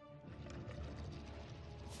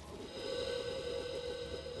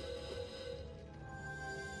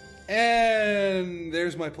 And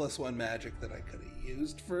there's my +1 magic that I could have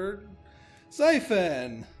used for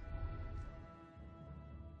Siphon.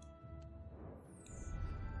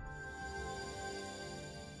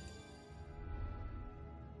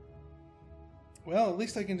 Well, at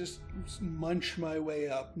least I can just munch my way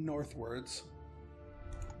up northwards.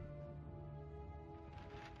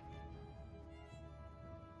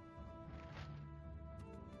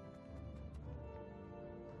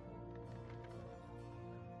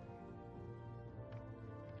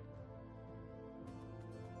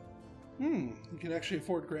 You can actually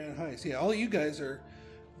afford Grand Heights. Yeah, all you guys are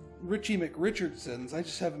Richie McRichardsons. I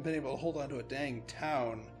just haven't been able to hold on to a dang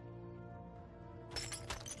town.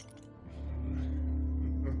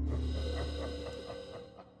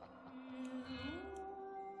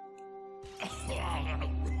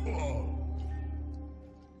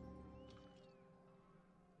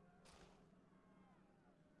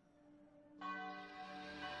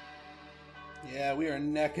 Yeah, we are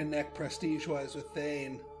neck and neck prestige-wise with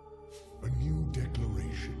Thane. A new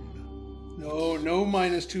declaration. No, no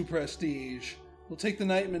 -2 prestige. We'll take the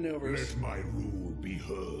night maneuvers. Let my rule be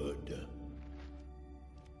heard.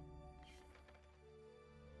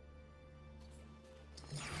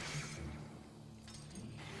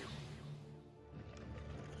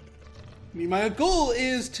 I mean, my goal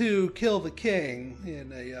is to kill the king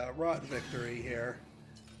in a rot victory here.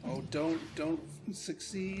 Oh, don't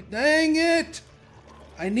succeed. Dang it!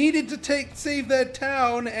 I needed to save that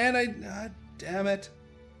town, and God damn it.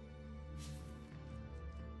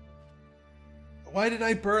 Why did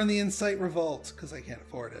I burn the Incite Revolt? Because I can't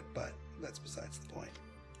afford it, but that's besides the point.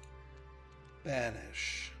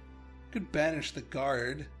 Banish. Could banish the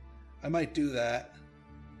guard. I might do that.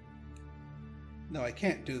 No, I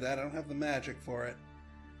can't do that. I don't have the magic for it.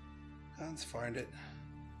 Let's find it.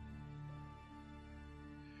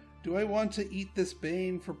 Do I want to eat this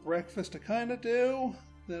Bane for breakfast? I kind of do.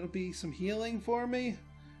 That'll be some healing for me.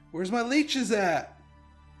 Where's my leeches at?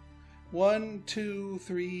 1, 2,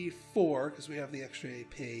 3, 4, because we have the extra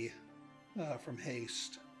AP from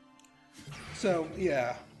haste. So,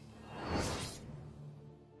 yeah.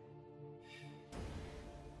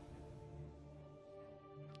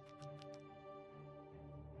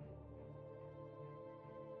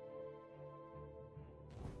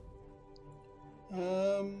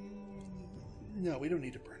 No, we don't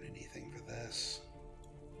need to burn anything for this.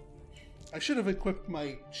 I should have equipped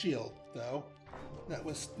my shield, though. That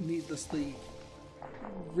was needlessly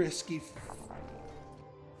risky.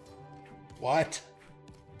 What?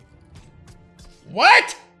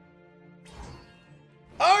 What?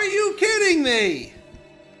 Are you kidding me?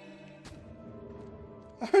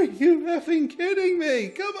 Are you effing kidding me?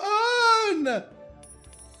 Come on!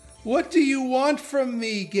 What do you want from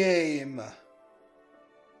me, game?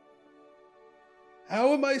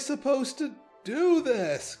 How am I supposed to do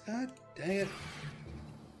this? God dang it.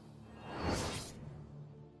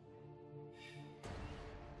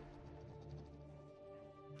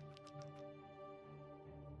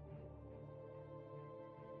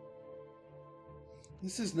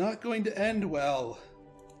 This is not going to end well.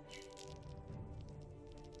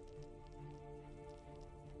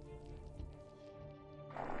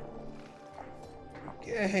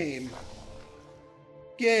 Game.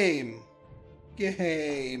 Game.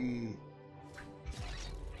 Game.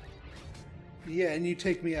 Yeah, and you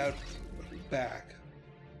take me out back.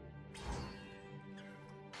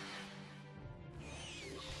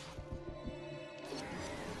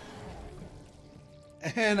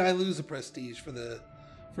 And I lose a prestige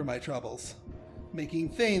for my troubles, making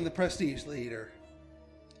Thane the prestige leader.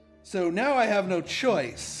 So now I have no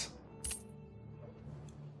choice.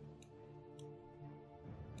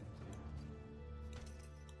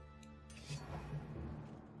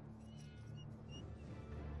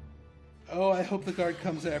 Oh, I hope the guard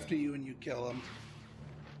comes after you and you kill him.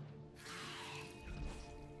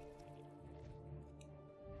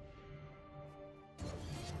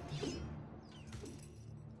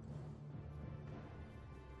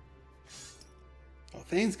 Oh,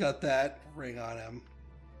 Thane's got that ring on him.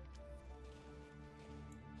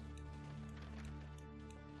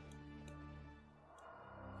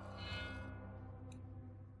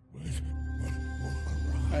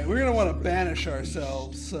 Alright, we're going to want to banish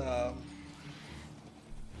ourselves. Well,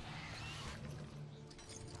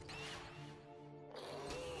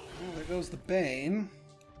 there goes the Bane.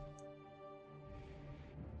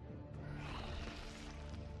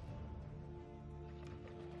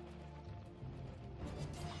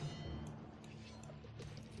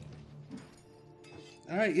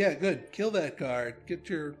 Alright, yeah, good. Kill that guard. Get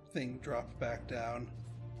your thing dropped back down.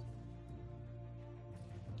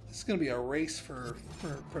 This is going to be a race for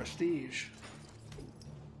prestige.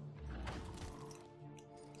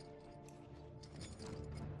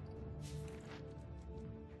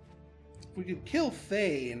 If we could kill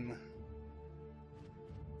Thane,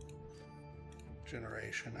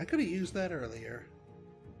 generation. I could have used that earlier.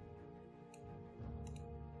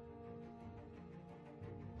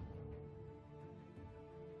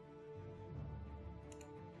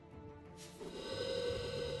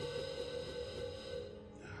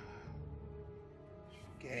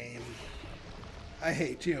 Game. I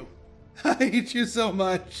hate you. I hate you so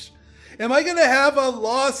much. Am I gonna have a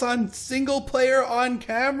loss on single player on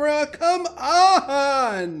camera? Come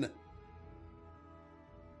on!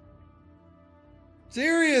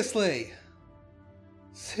 Seriously.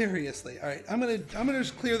 Seriously. Alright, I'm gonna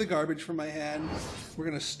just clear the garbage from my hand. We're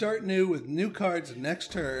gonna start new with new cards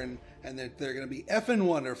next turn, and they're gonna be effing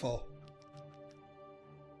wonderful.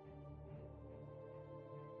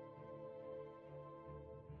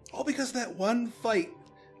 All because of that one fight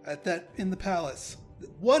in the palace.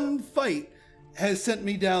 One fight has sent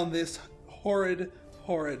me down this horrid,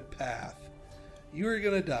 horrid path. You're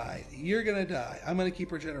gonna die. You're gonna die. I'm gonna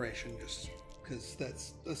keep regeneration just because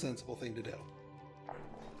that's a sensible thing to do.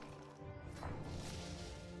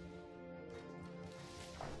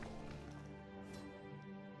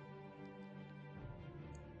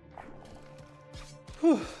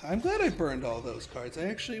 Whew, I'm glad I burned all those cards. I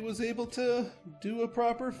actually was able to do a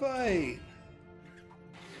proper fight.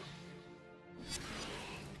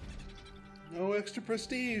 No extra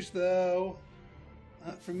prestige, though.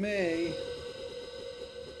 Not for me.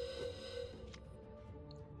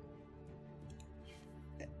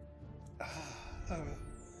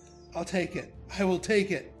 I'll take it. I will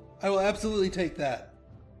take it. I will absolutely take that.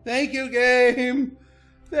 Thank you, game!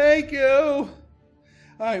 Thank you!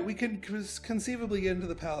 Alright, we can conceivably get into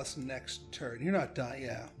the palace next turn. You're not done,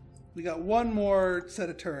 yeah. We got one more set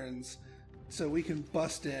of turns, so we can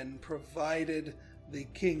bust in, provided the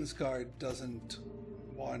King's Guard doesn't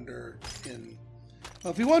wander in.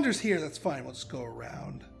 Well, if he wanders here, that's fine. We'll just go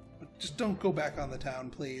around. But just don't go back on the town,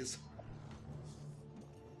 please.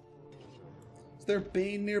 Is there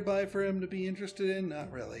Bane nearby for him to be interested in?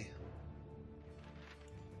 Not really.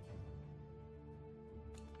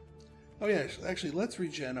 Oh yeah, actually, let's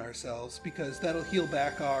regen ourselves, because that'll heal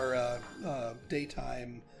back our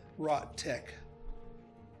daytime rot tick.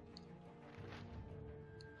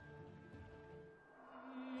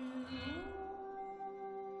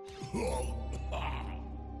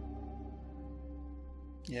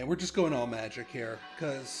 Yeah, we're just going all magic here,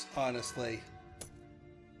 because, honestly...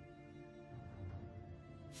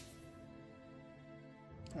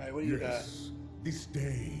 Alright, what do you got? This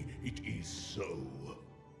day it is so.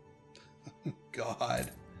 God.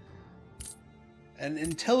 An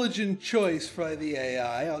intelligent choice by the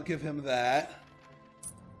AI, I'll give him that.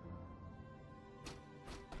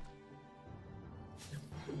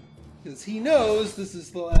 Because he knows this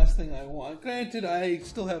is the last thing I want. Granted, I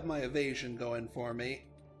still have my evasion going for me.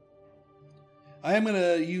 I am going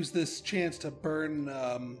to use this chance to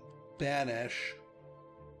burn Banish.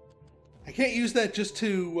 I can't use that just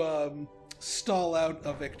to stall out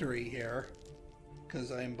a victory here,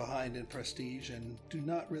 because I'm behind in prestige and do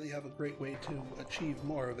not really have a great way to achieve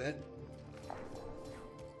more of it.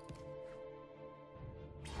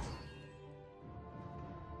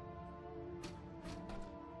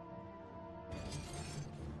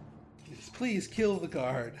 Please kill the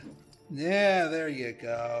guard. Yeah, there you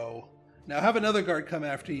go. Now have another guard come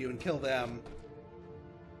after you and kill them.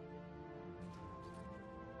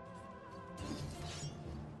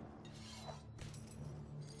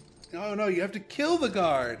 Oh no, you have to kill the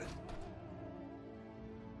guard.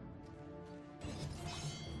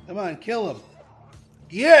 Come on, kill him.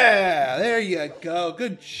 Yeah, there you go.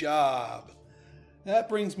 Good job. That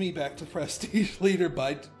brings me back to prestige leader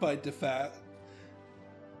by default.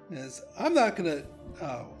 Is I'm not gonna.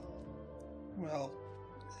 Oh, well,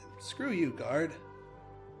 screw you, guard.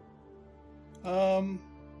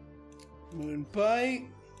 Moonbite.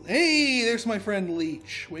 Hey, there's my friend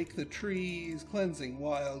Leech. Wake the trees, cleansing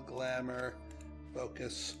wild glamour,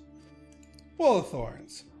 focus. Wall of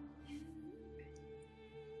Thorns.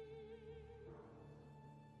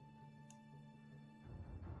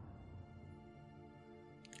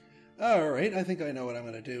 Alright, I think I know what I'm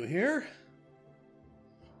going to do here.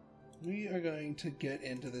 We are going to get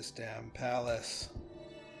into this damn palace.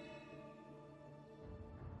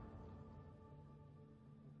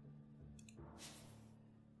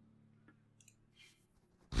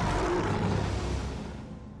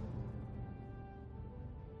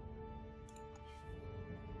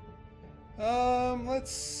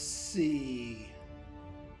 Let's see.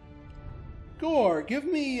 Gore, give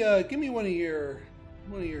me one of your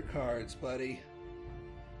cards, buddy.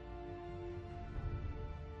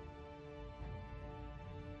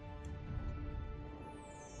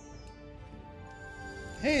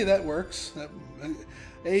 Hey, that works.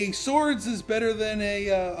 A swords is better than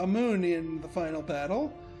a moon in the final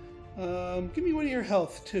battle. Give me one of your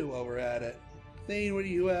health, too, while we're at it. Thane, what are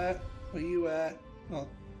you at? What are you at? Well,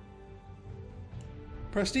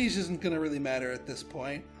 prestige isn't going to really matter at this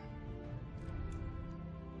point.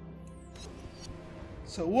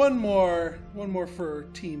 So one more for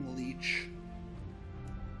Team Leech.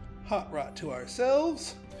 Hot rot to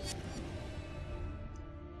ourselves.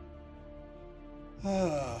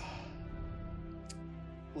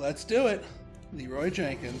 Let's do it. Leroy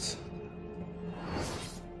Jenkins.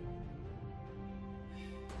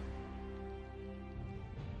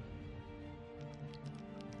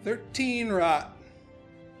 $13 rot.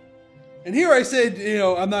 And here I said, you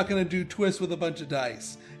know, I'm not going to do Twiss with a bunch of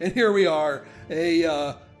dice. And here we are,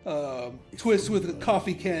 a Twiss with a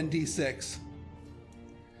coffee can D6.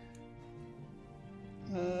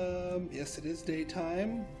 Yes, it is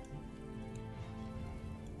daytime.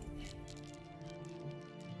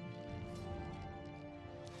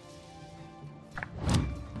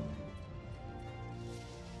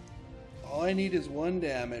 All I need is 1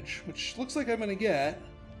 damage, which looks like I'm going to get.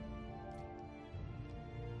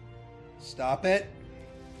 Stop it.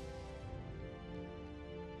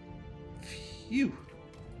 Phew.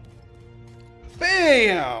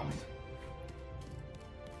 Bam!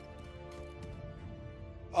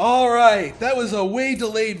 Alright, that was a way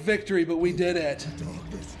delayed victory, but we did it.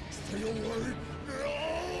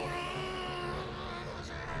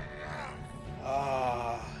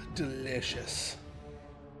 Ah, delicious.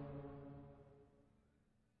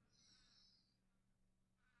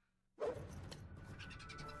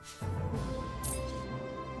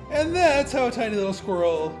 And that's how a tiny little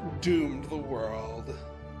squirrel doomed the world.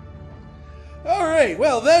 Alright,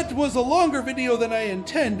 well, that was a longer video than I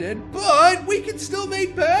intended, but we can still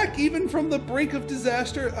make back, even from the brink of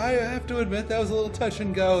disaster. I have to admit, that was a little touch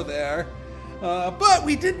and go there. But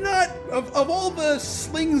we did not, of all the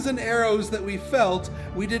slings and arrows that we felt,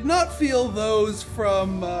 we did not feel those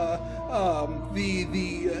from the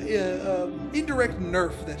indirect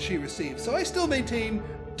nerf that she received. So I still maintain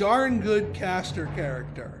darn good caster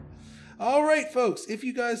character. Alright folks, if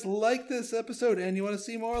you guys like this episode and you want to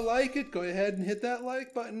see more like it, go ahead and hit that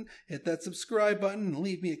like button, hit that subscribe button, and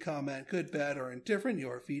leave me a comment, good, bad, or indifferent.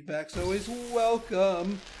 Your feedback's always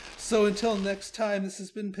welcome. So until next time, this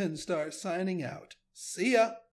has been Pinstar signing out. See ya!